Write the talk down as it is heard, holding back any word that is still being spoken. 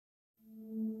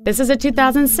This is a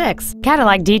 2006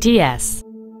 Cadillac DTS.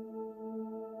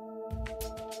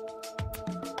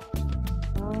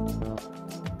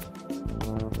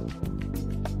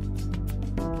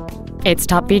 Its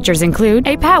top features include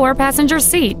a power passenger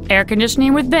seat, air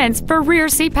conditioning with vents for rear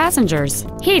seat passengers,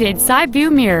 heated side view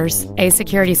mirrors, a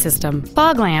security system,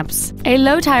 fog lamps, a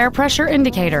low tire pressure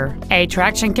indicator, a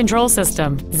traction control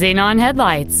system, xenon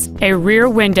headlights, a rear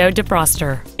window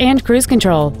defroster, and cruise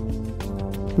control.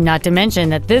 Not to mention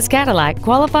that this Cadillac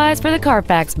qualifies for the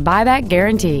Carfax buyback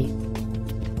guarantee.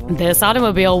 This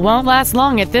automobile won't last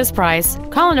long at this price.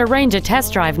 Call and arrange a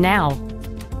test drive now.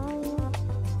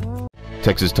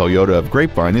 Texas Toyota of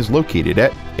Grapevine is located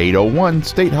at 801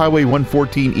 State Highway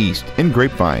 114 East in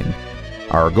Grapevine.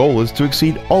 Our goal is to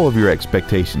exceed all of your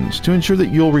expectations to ensure that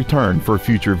you'll return for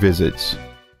future visits.